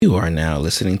You are now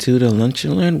listening to the Lunch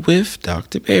and Learn with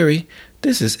Dr. Barry.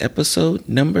 This is episode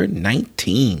number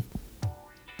 19.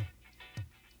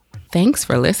 Thanks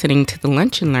for listening to the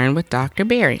Lunch and Learn with Dr.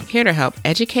 Barry, here to help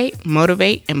educate,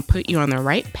 motivate, and put you on the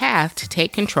right path to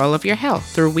take control of your health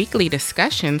through weekly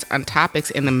discussions on topics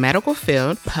in the medical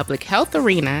field, public health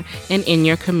arena, and in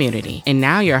your community. And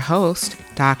now your host,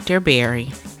 Dr. Barry.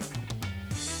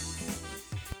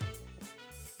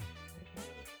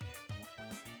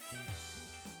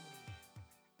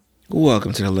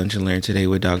 Welcome to the Lunch and Learn today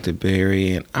with Dr.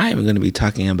 Barry, and I am going to be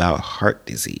talking about heart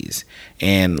disease.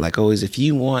 And like always, if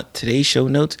you want today's show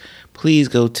notes, please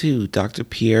go to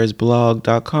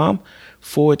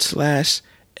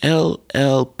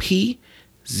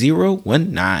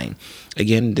drpierresblog.com/LLP019.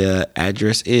 Again, the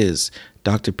address is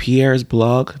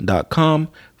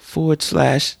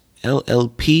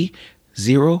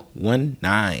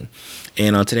drpierresblog.com/LLP019.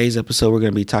 And on today's episode, we're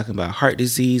going to be talking about heart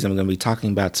disease. I'm going to be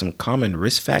talking about some common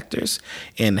risk factors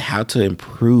and how to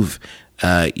improve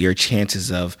your chances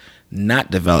of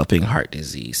not developing heart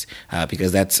disease,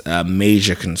 because that's a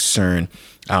major concern,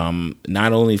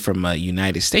 not only from a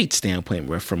United States standpoint,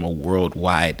 but from a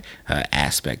worldwide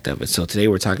aspect of it. So today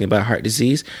we're talking about heart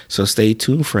disease. So stay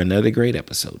tuned for another great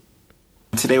episode.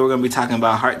 Today we're going to be talking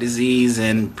about heart disease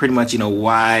and pretty much,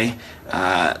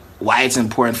 why it's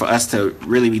important for us to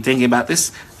really be thinking about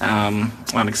this on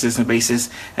a consistent basis.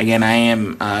 Again, I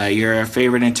am your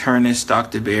favorite internist,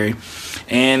 Dr. Barry.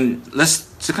 And let's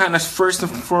to kind of first and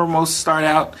foremost start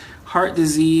out, heart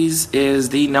disease is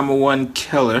the number one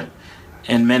killer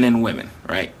in men and women,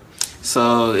 right?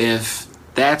 So if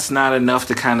that's not enough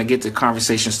to kind of get the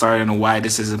conversation started on why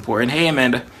this is important, hey,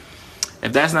 Amanda,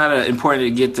 if that's not important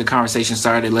to get the conversation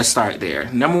started, let's start there.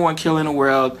 Number one killer in the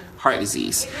world, heart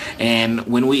disease. And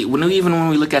when we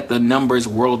look at the numbers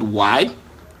worldwide,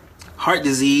 heart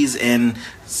disease and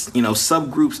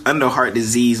subgroups under heart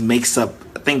disease makes up,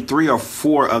 I think, 3 or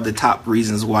 4 of the top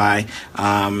reasons why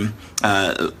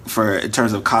for in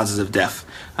terms of causes of death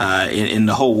in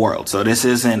the whole world. So this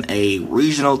isn't a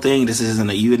regional thing. This isn't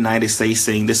a United States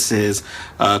thing. This is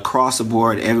across the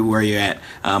board, everywhere you're at.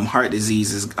 Heart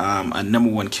disease is a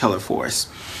number one killer for us.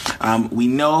 We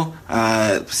know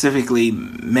specifically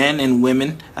men and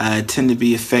women tend to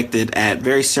be affected at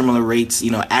very similar rates,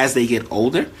 as they get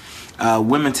older.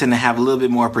 Women tend to have a little bit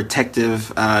more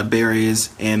protective barriers,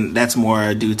 and that's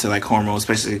more due to like hormones,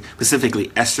 specifically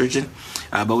estrogen.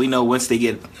 But we know once they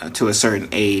get to a certain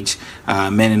age,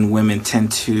 men and women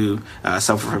tend to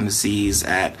suffer from disease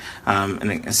at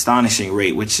an astonishing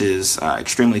rate, which is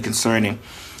extremely concerning.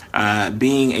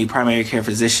 Being a primary care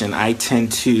physician, I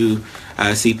tend to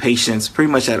see patients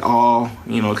pretty much at all,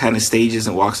 kind of stages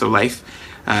and walks of life.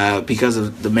 Because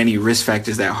of the many risk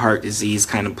factors that heart disease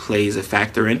kind of plays a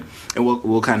factor in, and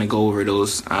we'll kind of go over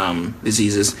those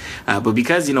diseases. But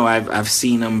because I've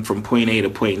seen them from point A to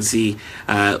point Z,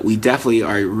 we definitely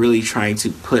are really trying to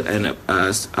put a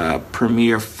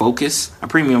premium focus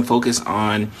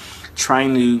on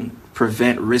trying to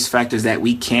prevent risk factors that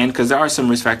we can, because there are some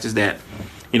risk factors that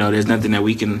there's nothing that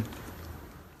we can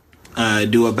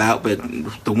do about, but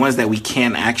the ones that we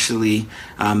can actually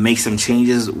make some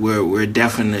changes, we're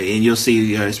definitely, and you'll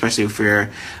see, especially if you're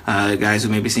guys who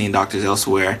may be seeing doctors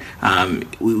elsewhere,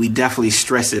 we definitely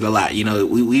stress it a lot.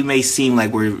 We may seem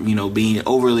like we're being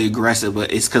overly aggressive,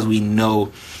 but it's because we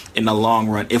know in the long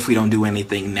run, if we don't do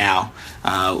anything now,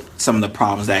 some of the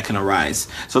problems that can arise.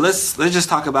 So let's just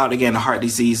talk about, again, heart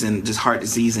disease and just heart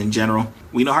disease in general.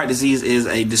 We know heart disease is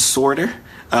a disorder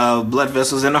of blood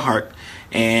vessels in the heart,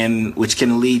 and which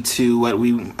can lead to what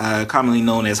we commonly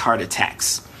known as heart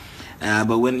attacks.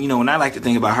 But when I like to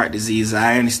think about heart disease,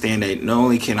 I understand that not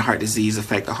only can heart disease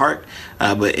affect the heart,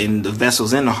 but in the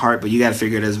vessels in the heart, but you got to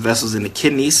figure there's vessels in the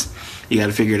kidneys. You got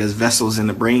to figure there's vessels in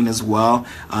the brain as well.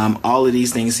 All of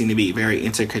these things seem to be very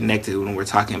interconnected when we're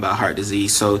talking about heart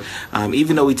disease. So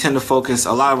even though we tend to focus,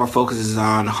 a lot of our focus is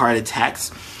on heart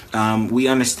attacks, we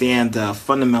understand the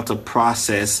fundamental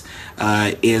process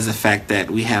is the fact that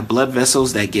we have blood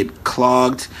vessels that get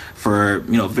clogged for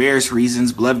various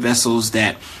reasons. Blood vessels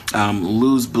that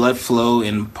lose blood flow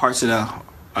in parts of the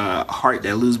heart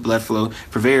that lose blood flow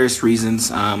for various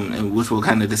reasons, and which we'll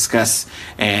kind of discuss.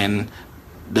 And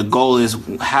the goal is,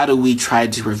 how do we try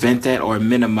to prevent that or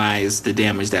minimize the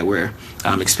damage that we're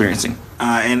experiencing?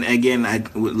 And again,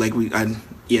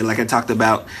 yeah, like I talked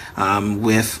about,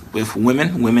 with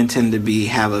women tend to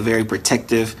have a very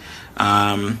protective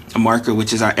a marker,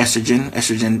 which is our estrogen.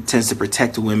 Estrogen tends to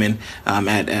protect women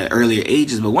at earlier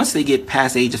ages, but once they get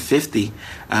past age of 50,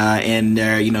 and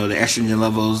their the estrogen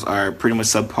levels are pretty much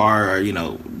subpar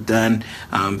or done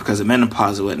because of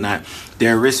menopause and whatnot,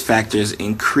 their risk factors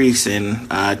increase and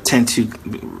tend to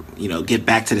get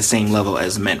back to the same level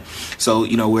as men. So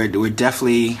we're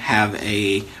definitely have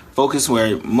a focus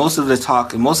where most of the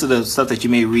talk and most of the stuff that you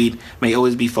may read may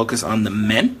always be focused on the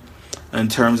men in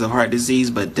terms of heart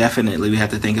disease, but definitely we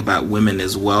have to think about women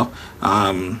as well,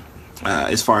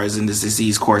 as far as in this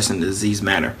disease course and disease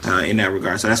manner in that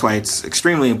regard. So that's why it's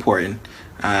extremely important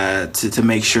to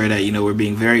make sure that we're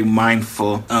being very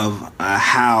mindful of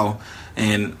how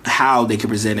they can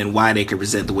present and why they can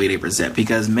present the way they present,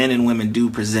 because men and women do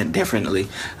present differently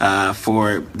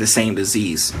for the same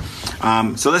disease.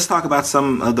 So let's talk about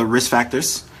some of the risk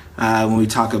factors when we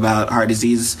talk about heart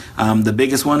disease. The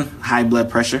biggest one, high blood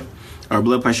pressure, or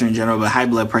blood pressure in general, but high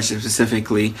blood pressure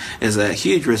specifically is a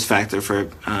huge risk factor for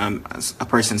a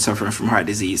person suffering from heart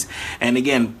disease. And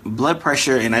again, blood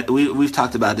pressure, and we've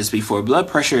talked about this before, blood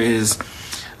pressure is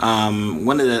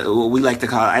one of the, what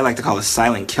I like to call a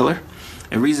silent killer.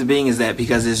 And reason being is that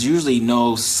because there's usually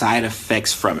no side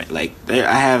effects from it. Like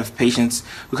I have patients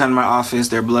who come to my office,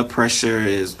 their blood pressure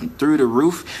is through the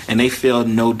roof and they feel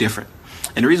no different.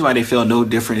 And the reason why they feel no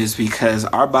different is because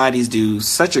our bodies do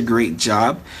such a great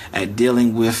job at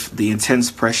dealing with the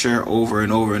intense pressure over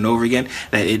and over and over again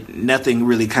that nothing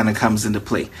really kind of comes into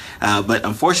play. But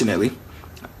unfortunately,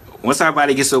 once our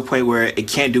body gets to a point where it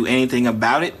can't do anything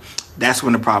about it, that's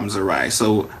when the problems arise.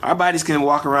 So our bodies can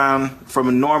walk around from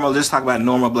a normal, let's talk about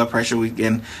normal blood pressure. We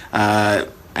can,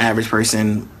 average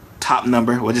person, top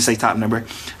number, we'll just say top number,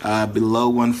 below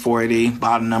 140,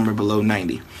 bottom number below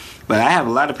 90. But I have a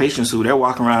lot of patients who they're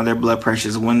walking around, their blood pressure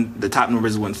is the top number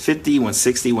is 150,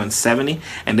 160, 170,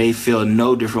 and they feel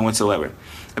no different whatsoever.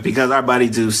 Because our body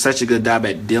do such a good job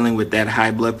at dealing with that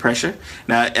high blood pressure.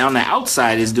 Now, on the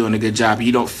outside, it's doing a good job.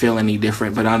 You don't feel any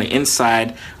different. But on the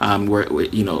inside, where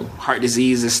heart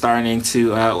disease is starting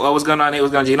to. What's going on? Hey,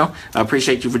 what's going on, Gino? I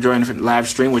appreciate you for joining the live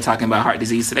stream. We're talking about heart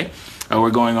disease today.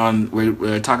 We're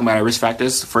talking about our risk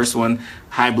factors. First one,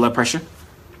 high blood pressure.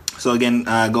 So again,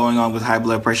 going on with high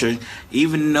blood pressure,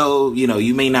 even though,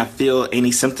 you may not feel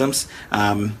any symptoms,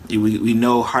 we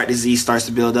know heart disease starts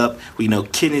to build up. We know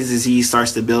kidney disease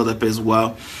starts to build up as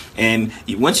well. And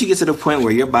once you get to the point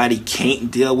where your body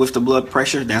can't deal with the blood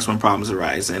pressure, that's when problems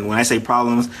arise. And when I say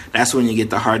problems, that's when you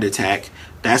get the heart attack.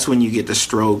 That's when you get the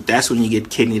stroke. That's when you get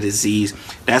kidney disease.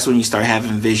 That's when you start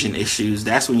having vision issues.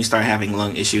 That's when you start having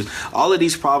lung issues. All of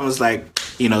these problems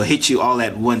hit you all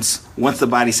at once. Once the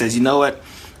body says, you know what?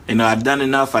 I've done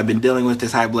enough. I've been dealing with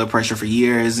this high blood pressure for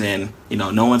years and,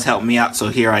 no one's helped me out. So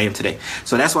here I am today.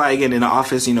 So that's why, again, in the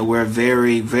office, we're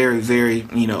very, very, very,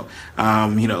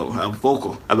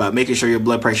 vocal about making sure your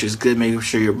blood pressure is good, making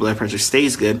sure your blood pressure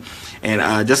stays good.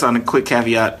 And just on a quick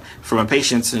caveat for my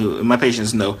patients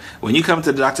know, when you come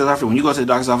to the doctor's office, when you go to the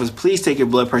doctor's office, please take your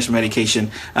blood pressure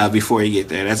medication before you get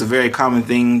there. That's a very common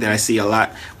thing that I see a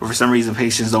lot, where for some reason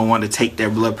patients don't want to take their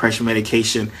blood pressure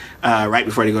medication right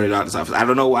before they go to the doctor's office. I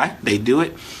don't know why they do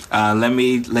it. Let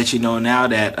me let you know now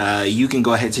that you can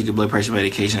go ahead and take your blood pressure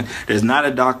medication. There's not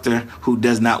a doctor who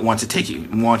does not want you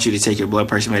to take your blood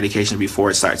pressure medication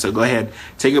before it starts. So go ahead,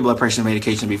 take your blood pressure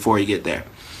medication before you get there.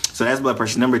 So that's blood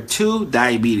pressure. Number 2,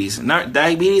 diabetes.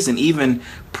 Diabetes and even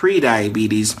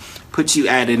pre-diabetes puts you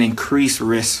at an increased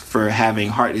risk for having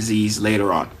heart disease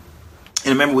later on.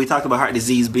 And remember, we talked about heart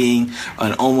disease being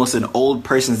almost an old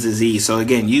person's disease. So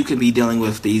again, you could be dealing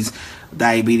with these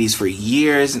diabetes for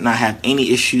years and not have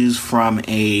any issues from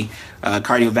a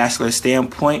cardiovascular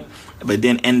standpoint, but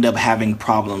then end up having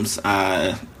problems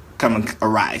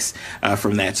arise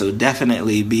from that. So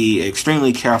definitely be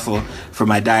extremely careful for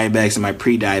my diabetics and my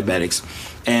pre-diabetics.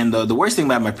 And the worst thing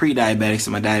about my pre-diabetics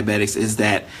and my diabetics is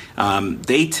that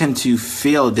they tend to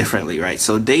feel differently, right?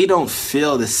 So they don't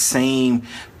feel the same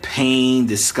pain,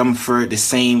 discomfort, the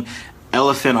same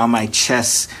elephant on my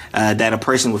chest that a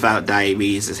person without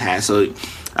diabetes has. So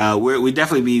I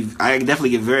definitely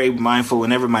get very mindful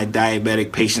whenever my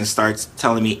diabetic patient starts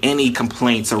telling me any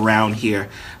complaints around here,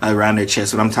 around their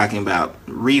chest. When I'm talking about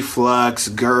reflux,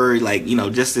 GERD,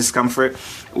 just discomfort,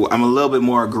 I'm a little bit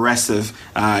more aggressive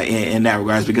in that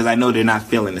regards, because I know they're not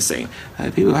feeling the same.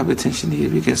 People with hypertension need to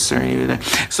be concerned.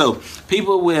 So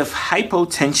people with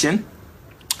hypotension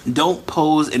don't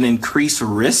pose an increased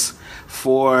risk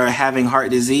for having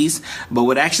heart disease. But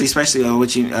what actually, especially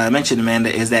what you mentioned,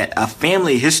 Amanda, is that a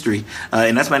family history,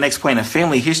 and that's my next point, a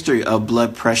family history of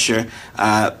blood pressure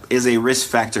is a risk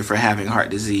factor for having heart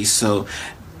disease. So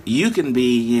you can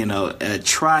be, a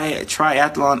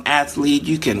triathlon athlete.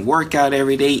 You can work out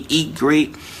every day, eat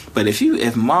great. But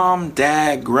if mom,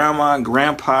 dad, grandma,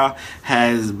 grandpa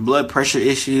has blood pressure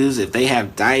issues, if they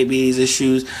have diabetes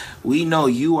issues, we know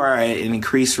you are at an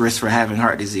increased risk for having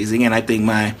heart disease. Again, I think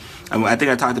I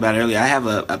talked about it earlier. I have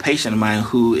a patient of mine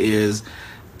who is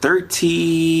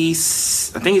 30, I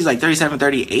think he's like 37,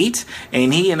 38,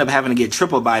 and he ended up having to get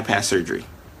triple bypass surgery.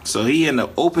 So he ended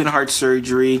up open heart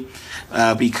surgery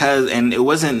because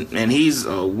he's a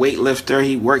weightlifter.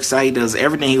 He works out, he does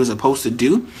everything he was supposed to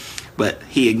do. But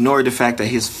he ignored the fact that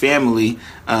his family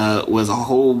was a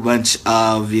whole bunch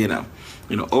of,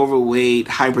 overweight,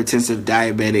 hypertensive,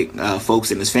 diabetic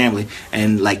folks in his family.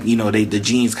 And the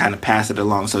genes kind of pass it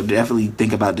along. So definitely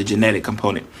think about the genetic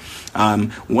component.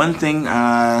 One thing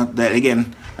that,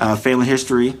 again, family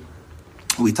history,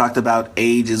 we talked about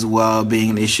age as well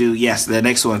being an issue. Yes, the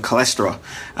next one, cholesterol.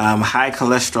 High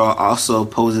cholesterol also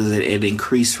poses an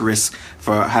increased risk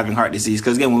for having heart disease.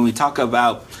 Because, again, when we talk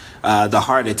about the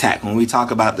heart attack, when we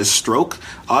talk about the stroke,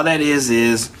 all that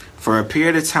is for a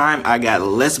period of time, I got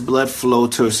less blood flow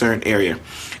to a certain area.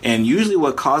 And usually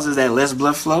what causes that less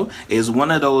blood flow is one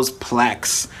of those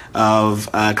plaques of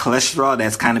cholesterol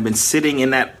that's kind of been sitting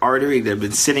in that artery, that have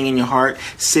been sitting in your heart,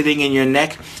 sitting in your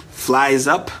neck, flies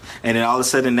up, and then all of a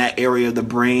sudden that area of the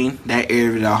brain, that area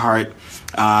of the heart,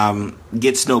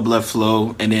 gets no blood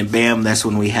flow, and then bam, that's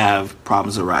when we have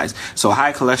problems arise. So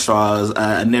high cholesterol is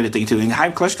another thing too. And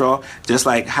high cholesterol, just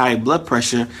like high blood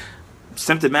pressure,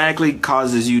 symptomatically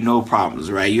causes you no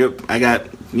problems, right? I got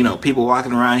people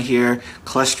walking around here,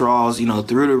 cholesterol's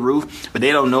through the roof, but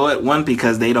they don't know it. One,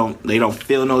 because they don't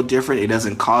feel no different. It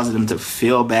doesn't cause them to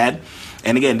feel bad.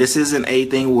 And again, this isn't a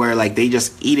thing where they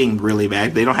just eating really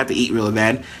bad. They don't have to eat really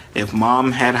bad. If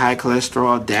mom had high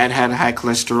cholesterol, dad had high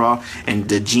cholesterol, and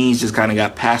the genes just kind of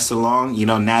got passed along,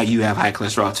 now you have high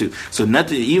cholesterol too. So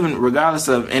nothing, even regardless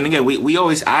of, and again,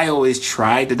 I always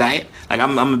try the diet.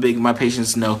 My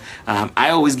patients know, I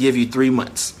always give you 3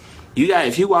 months.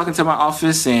 If you walk into my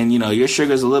office and, your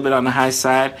sugar's a little bit on the high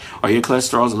side or your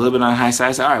cholesterol's a little bit on the high side,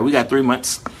 I say, all right, we got 3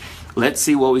 months. Let's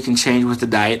see what we can change with the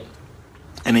diet.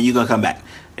 And then you're going to come back.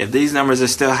 If these numbers are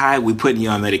still high, we're putting you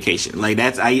on medication. I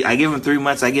give them 3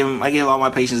 months. I give all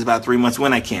my patients about 3 months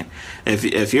when I can.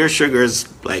 If your sugar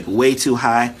is way too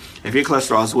high, if your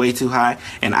cholesterol is way too high,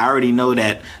 and I already know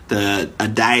that a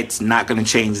diet's not going to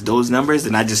change those numbers,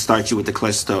 then I just start you with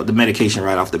the medication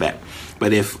right off the bat.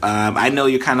 But if I know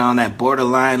you're kind of on that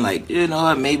borderline,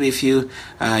 maybe if you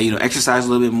exercise a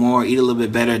little bit more, eat a little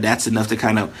bit better, that's enough to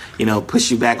kind of push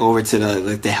you back over to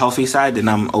the healthy side, then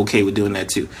I'm okay with doing that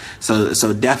too.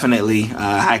 So definitely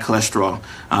high cholesterol.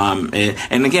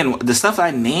 And again, the stuff I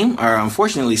name are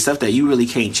unfortunately stuff that you really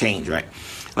can't change, right?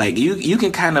 You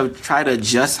can kind of try to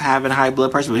adjust having high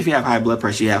blood pressure, but if you have high blood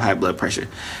pressure, you have high blood pressure.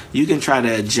 You can try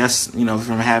to adjust,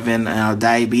 from having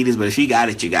diabetes, but if you got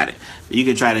it, you got it. You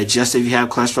can try to adjust if you have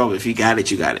cholesterol, but if you got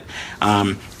it, you got it.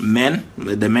 Men,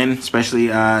 especially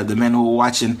the men who are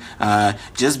watching,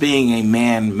 just being a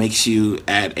man makes you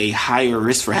at a higher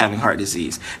risk for having heart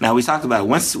disease. Now, we talked about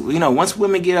once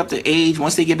women get up to age,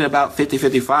 once they get to about 50,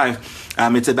 55,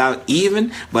 it's about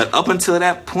even, but up until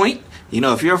that point,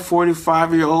 if you're a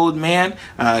 45-year-old man,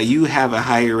 you have a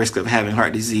higher risk of having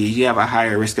heart disease. You have a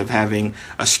higher risk of having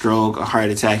a stroke, a heart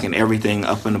attack, and everything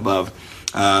up and above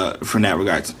from that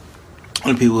regards.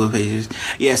 And people with patients.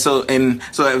 Yeah, so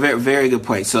a very, very good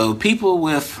point. So people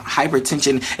with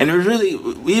hypertension, and it really,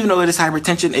 even though it is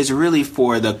hypertension, it's really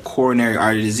for the coronary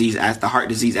artery disease, as the heart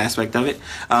disease aspect of it.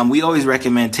 We always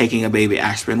recommend taking a baby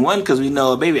aspirin. One, because we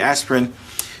know a baby aspirin,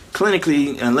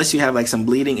 clinically, unless you have some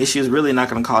bleeding issues, really not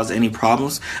going to cause any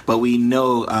problems. But we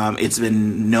know it's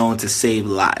been known to save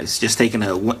lives. Just taking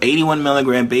a 81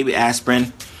 milligram baby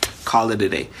aspirin, call it a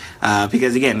day.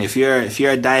 Because again, if you're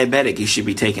a diabetic, you should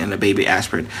be taking a baby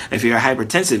aspirin. If you're a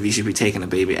hypertensive, you should be taking a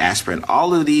baby aspirin.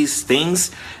 All of these things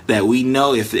that we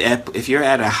know, if you're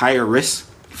at a higher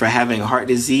risk for having heart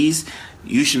disease,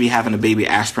 you should be having a baby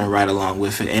aspirin right along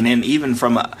with it. And then even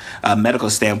from a medical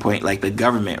standpoint, the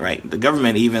government, right? The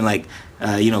government even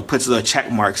puts little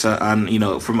check marks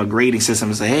on, from a grading system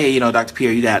and say, hey, Dr.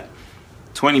 Pierre, you got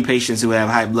 20 patients who have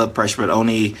high blood pressure, but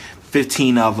only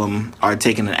 15 of them are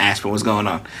taking an aspirin. What's going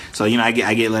on? So, I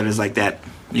get letters like that,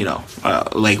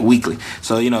 weekly.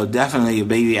 So, definitely a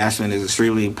baby aspirin is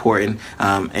extremely important.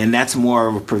 And that's more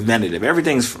of a preventative.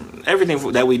 Everything's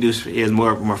everything that we do is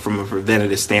more from a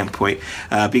preventative standpoint,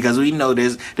 because we know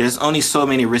there's only so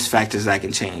many risk factors that I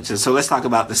can change. And so let's talk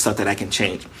about the stuff that I can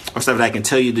change, or stuff that I can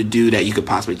tell you to do that you could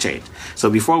possibly change. So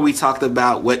before we talked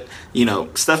about what,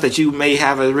 stuff that you may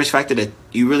have a risk factor that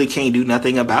you really can't do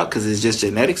nothing about because it's just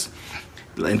genetics,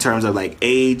 in terms of like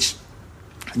age,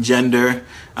 gender,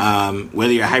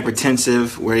 whether you're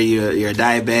hypertensive, whether you're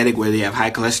diabetic, whether you have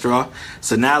high cholesterol.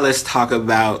 So now let's talk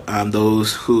about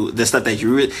the stuff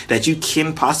that you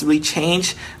can possibly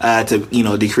change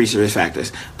to decrease your risk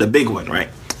factors. The big one, right,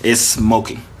 is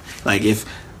smoking. Like if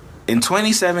in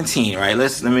 2017, right?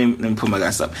 Let me put my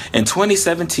guys up. In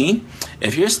 2017,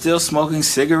 if you're still smoking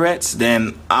cigarettes,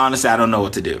 then honestly, I don't know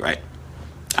what to do, right?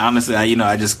 Honestly,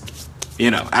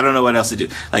 I don't know what else to do.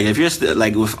 Like if you're still,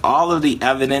 like, with all of the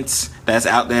evidence that's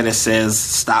out there that says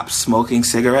stop smoking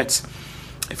cigarettes,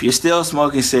 if you're still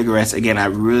smoking cigarettes, again, I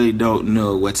really don't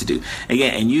know what to do.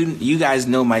 Again, and you guys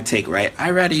know my take, right?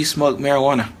 I'd rather you smoke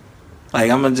marijuana.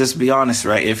 Like, I'm gonna just be honest,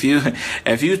 right? If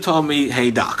you told me,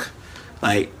 hey doc,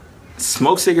 like,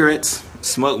 smoke cigarettes,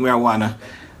 smoke marijuana,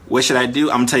 what should I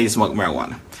do? I'm gonna tell you to smoke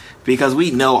marijuana, because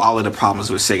we know all of the problems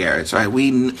with cigarettes, right?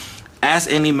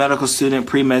 Ask any medical student,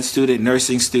 pre-med student,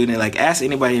 nursing student, like ask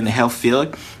anybody in the health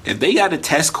field, if they got a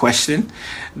test question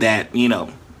that,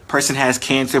 person has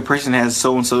cancer, person has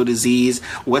so-and-so disease,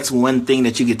 what's one thing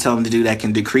that you could tell them to do that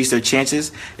can decrease their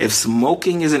chances? If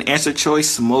smoking is an answer choice,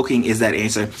 smoking is that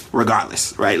answer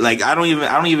regardless, right? Like I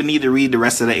don't even need to read the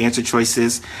rest of the answer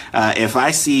choices. If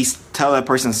I tell that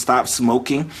person stop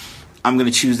smoking, I'm going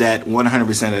to choose that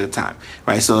 100% of the time,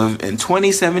 right? So in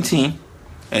 2017,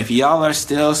 if y'all are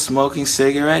still smoking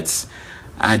cigarettes,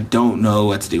 I don't know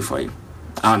what to do for you,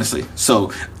 honestly.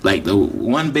 So, like, the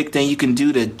one big thing you can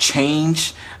do to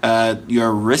change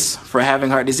your risk for having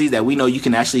heart disease that we know you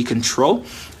can actually control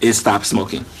is stop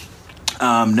smoking.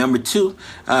 Number two,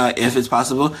 if it's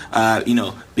possible,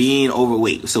 being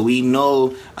overweight. So we know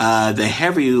the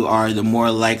heavier you are, the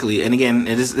more likely. And again,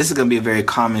 this is going to be a very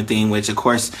common thing, which of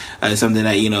course is something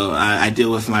that I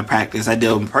deal with in my practice. I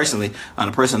deal personally on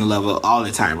a personal level all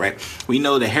the time. Right? We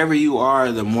know the heavier you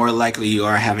are, the more likely you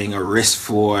are having a risk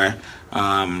for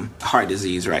heart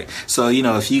disease, right? So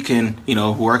if you can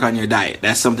work on your diet,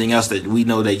 that's something else that we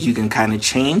know that you can kind of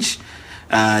change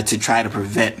to try to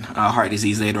prevent heart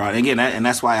disease later on. Again, and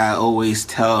that's why I always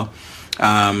tell,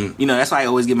 that's why I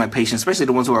always give my patients, especially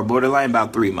the ones who are borderline,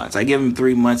 about 3 months. I give them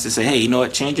 3 months to say, hey, you know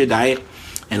what, change your diet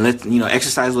and let's,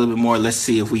 exercise a little bit more. Let's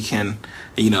see if we can,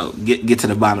 get to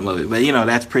the bottom of it. But,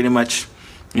 that's pretty much,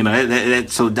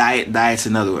 so diet's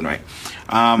another one, right?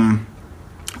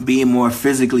 Being more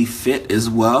physically fit as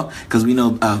well, because we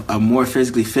know a more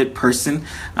physically fit person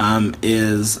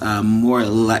is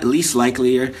least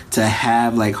likelier to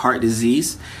have like heart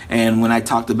disease. And when I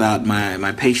talked about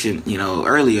my patient,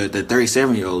 earlier, the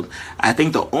 37-year-old, I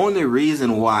think the only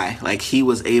reason why like he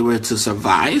was able to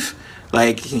survive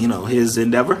like his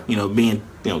endeavor, being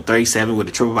 37 with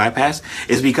a triple bypass,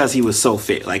 is because he was so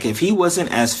fit. Like if he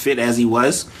wasn't as fit as he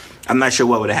was, I'm not sure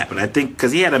what would have happened. I think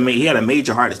because he had a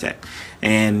major heart attack,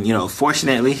 and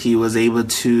fortunately he was able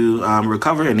to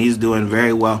recover, and he's doing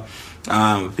very well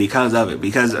because of it,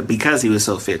 because he was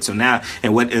so fit. So now,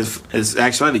 and what is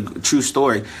actually a true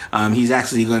story, he's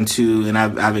actually going to, and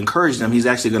I've encouraged him, he's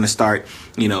actually going to start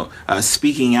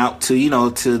speaking out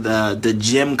to to the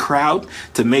gym crowd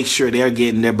to make sure they're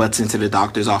getting their butts into the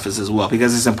doctor's office as well,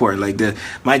 because it's important. Like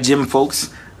my gym folks,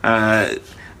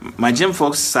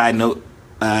 side note,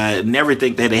 never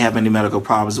think that they have any medical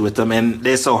problems with them, and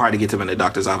they're so hard to get them in the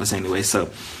doctor's office anyway. So,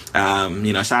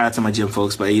 shout out to my gym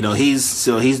folks, but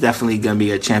he's definitely gonna be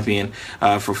a champion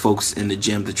for folks in the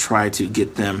gym to try to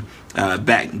get them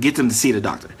get them to see the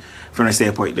doctor from their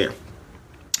standpoint there.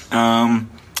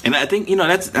 And I think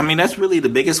that's really the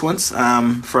biggest ones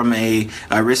from a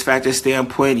risk factor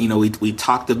standpoint. We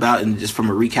talked about, and just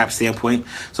from a recap standpoint,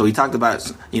 so we talked about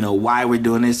why we're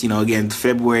doing this. Again,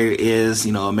 February is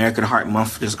American Heart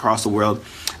Month just across the world.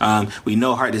 We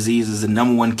know heart disease is the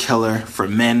number one killer for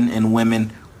men and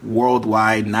women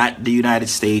worldwide, not the United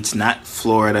States, not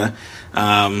Florida.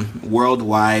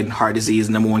 Worldwide, heart disease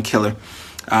number one killer.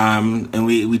 And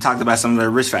we talked about some of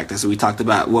the risk factors. So we talked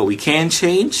about what we can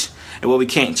change and what we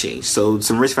can't change. So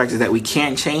some risk factors that we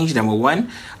can't change. Number one,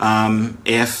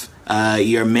 if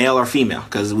you're male or female,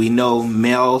 because we know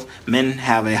men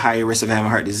have a higher risk of having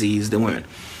heart disease than women.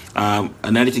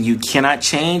 Another thing you cannot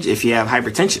change, if you have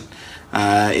hypertension.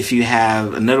 If you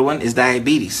have, another one is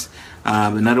diabetes.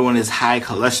 Another one is high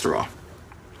cholesterol.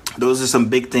 Those are some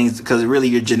big things, because really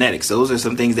your genetics. Those are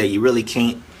some things that you really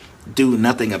can't do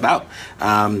nothing about.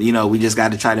 We just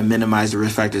got to try to minimize the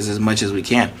risk factors as much as we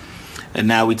can. And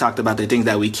now we talked about the things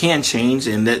that we can change,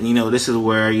 and that, this is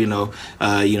where,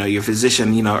 your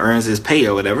physician, earns his pay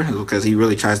or whatever, because he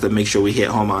really tries to make sure we hit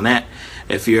home on that.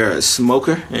 If you're a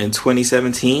smoker in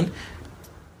 2017,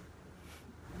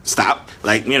 stop.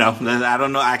 I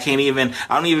don't know. I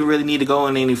don't even really need to go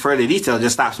into any further detail.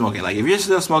 Just stop smoking. If you're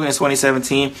still smoking in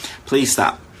 2017, please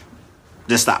stop.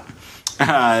 Just stop.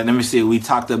 Let me see. We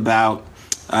talked about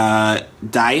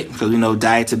diet, because we know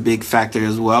diet's a big factor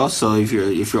as well. So if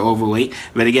you're overweight,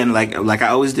 but again, like I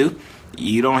always do,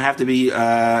 you don't have to be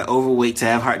overweight to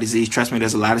have heart disease. Trust me,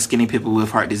 there's a lot of skinny people with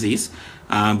heart disease.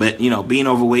 But being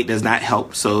overweight does not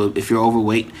help. So if you're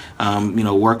overweight,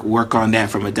 work on that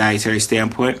from a dietary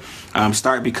standpoint.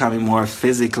 Start becoming more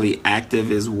physically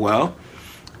active as well.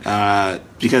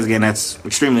 Because again, that's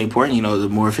extremely important. The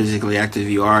more physically active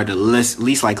you are, the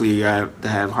least likely you are to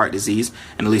have heart disease,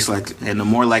 and the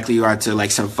more likely you are to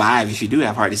survive if you do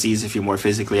have heart disease if you're more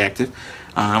physically active.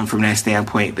 From that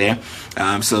standpoint there.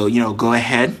 So go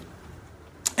ahead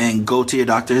and go to your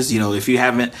doctors. If you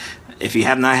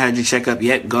have not had your checkup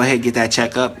yet, go ahead and get that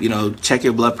checkup. Check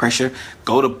your blood pressure.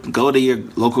 Go to your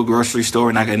local grocery store.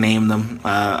 We're not gonna name them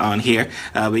on here,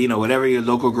 but whatever your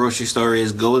local grocery store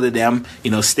is, go to them.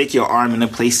 Stick your arm in a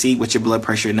place, see what your blood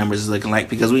pressure numbers is looking like,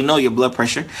 because we know your blood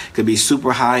pressure could be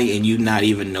super high and you not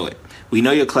even know it. We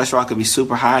know your cholesterol could be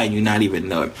super high and you not even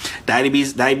know it.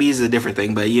 Diabetes is a different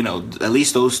thing, but at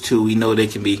least those two, we know they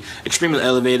can be extremely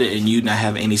elevated and you not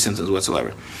have any symptoms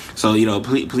whatsoever. So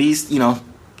please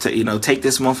take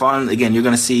this month on. Again, you're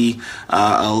going to see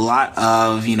a lot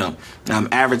of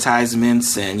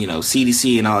advertisements and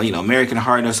CDC and all, American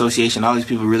Heart Association, all these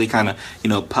people really kind of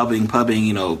pubbing,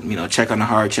 check on the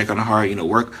heart,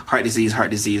 work heart disease,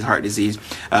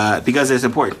 because it's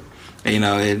important.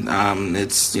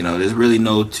 It's there's really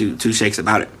no two shakes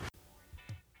about it.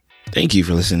 Thank you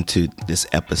for listening to this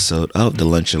episode of The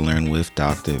Lunch and Learn with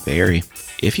Dr. Barry.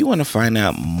 If you want to find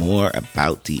out more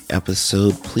about the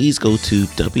episode, please go to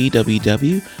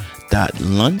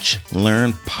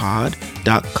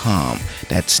www.lunchlearnpod.com.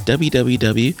 That's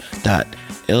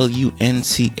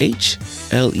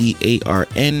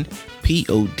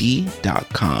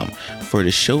www.lunchlearnpod.com for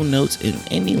the show notes and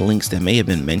any links that may have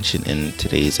been mentioned in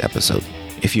today's episode.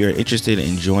 If you're interested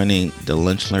in joining the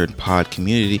Lunch Learn Pod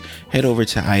community, head over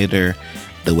to either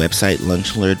the website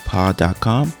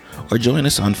lunchlearnpod.com or join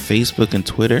us on Facebook and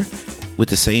Twitter with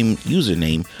the same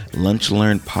username, Lunch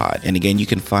Learn Pod. And again, you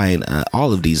can find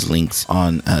all of these links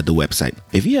on the website.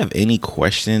 If you have any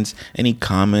questions, any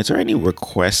comments, or any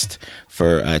requests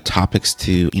for topics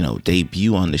to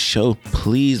debut on the show,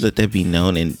 please let that be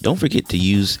known. And don't forget to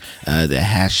use the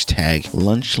hashtag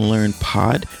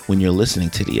LunchLearnPod when you're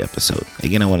listening to the episode.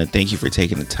 Again, I want to thank you for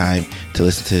taking the time to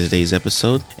listen to today's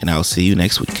episode, and I'll see you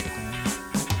next week.